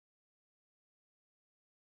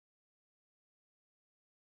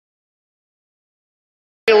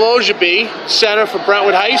Olujobi, center for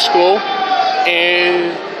Brentwood High School,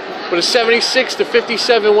 and with a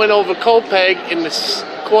 76-57 win over Copiague in the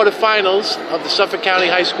quarterfinals of the Suffolk County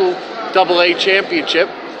High School AA Championship.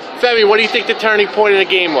 Femi, what do you think the turning point of the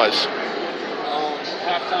game was?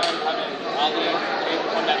 Halftime, Ali able to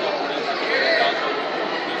come back up and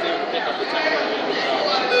he was able to pick up the tempo.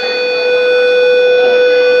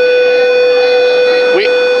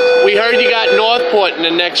 We heard you got Northport in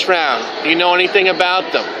the next round. Do you know anything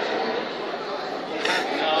about them?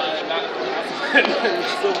 No, not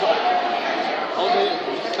so much. Hopefully,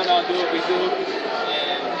 come out and do what we do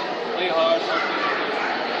and play hard.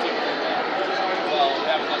 Well, we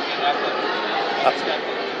haven't done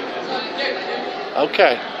it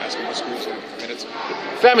Okay. Basketball schools in minutes.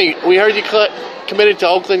 Femi, we heard you committed to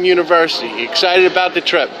Oakland University. You excited about the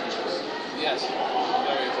trip? Yes,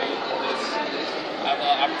 very excited. I have an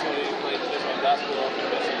opportunity to play Division I basketball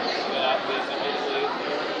against some good athletes, and hopefully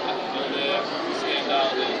I can go there, stand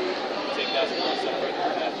out, and take basketball step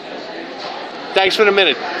further. Thanks for the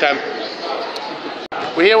minute, Tim.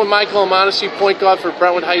 We're here with Michael Almonacy, point guard for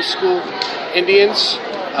Brentwood High School Indians.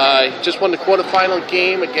 He just won the quarterfinal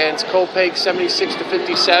game against Copiague,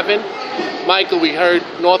 76-57. Michael, we heard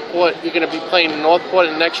Northport. You're going to be playing Northport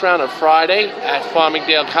in the next round on Friday at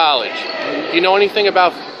Farmingdale College. Do you know anything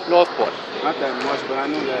about Northport? Not that much, but I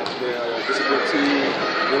know that they're just a good team.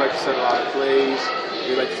 They like to set a lot of plays.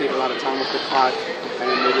 They like to take a lot of time off the clock, and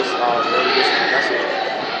they just very disciplined. That's it.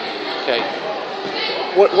 Okay.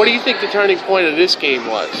 What do you think the turning point of this game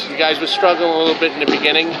was? You guys were struggling a little bit in the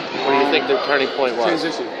beginning. What do you think the turning point was?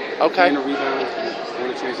 Transition. Okay. In the rebound, when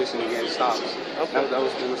the transition again stops. Okay. That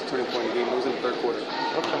was the turning point of the game. It was in the third quarter.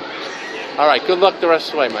 Okay. All right. Good luck the rest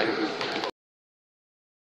of the way, Mike.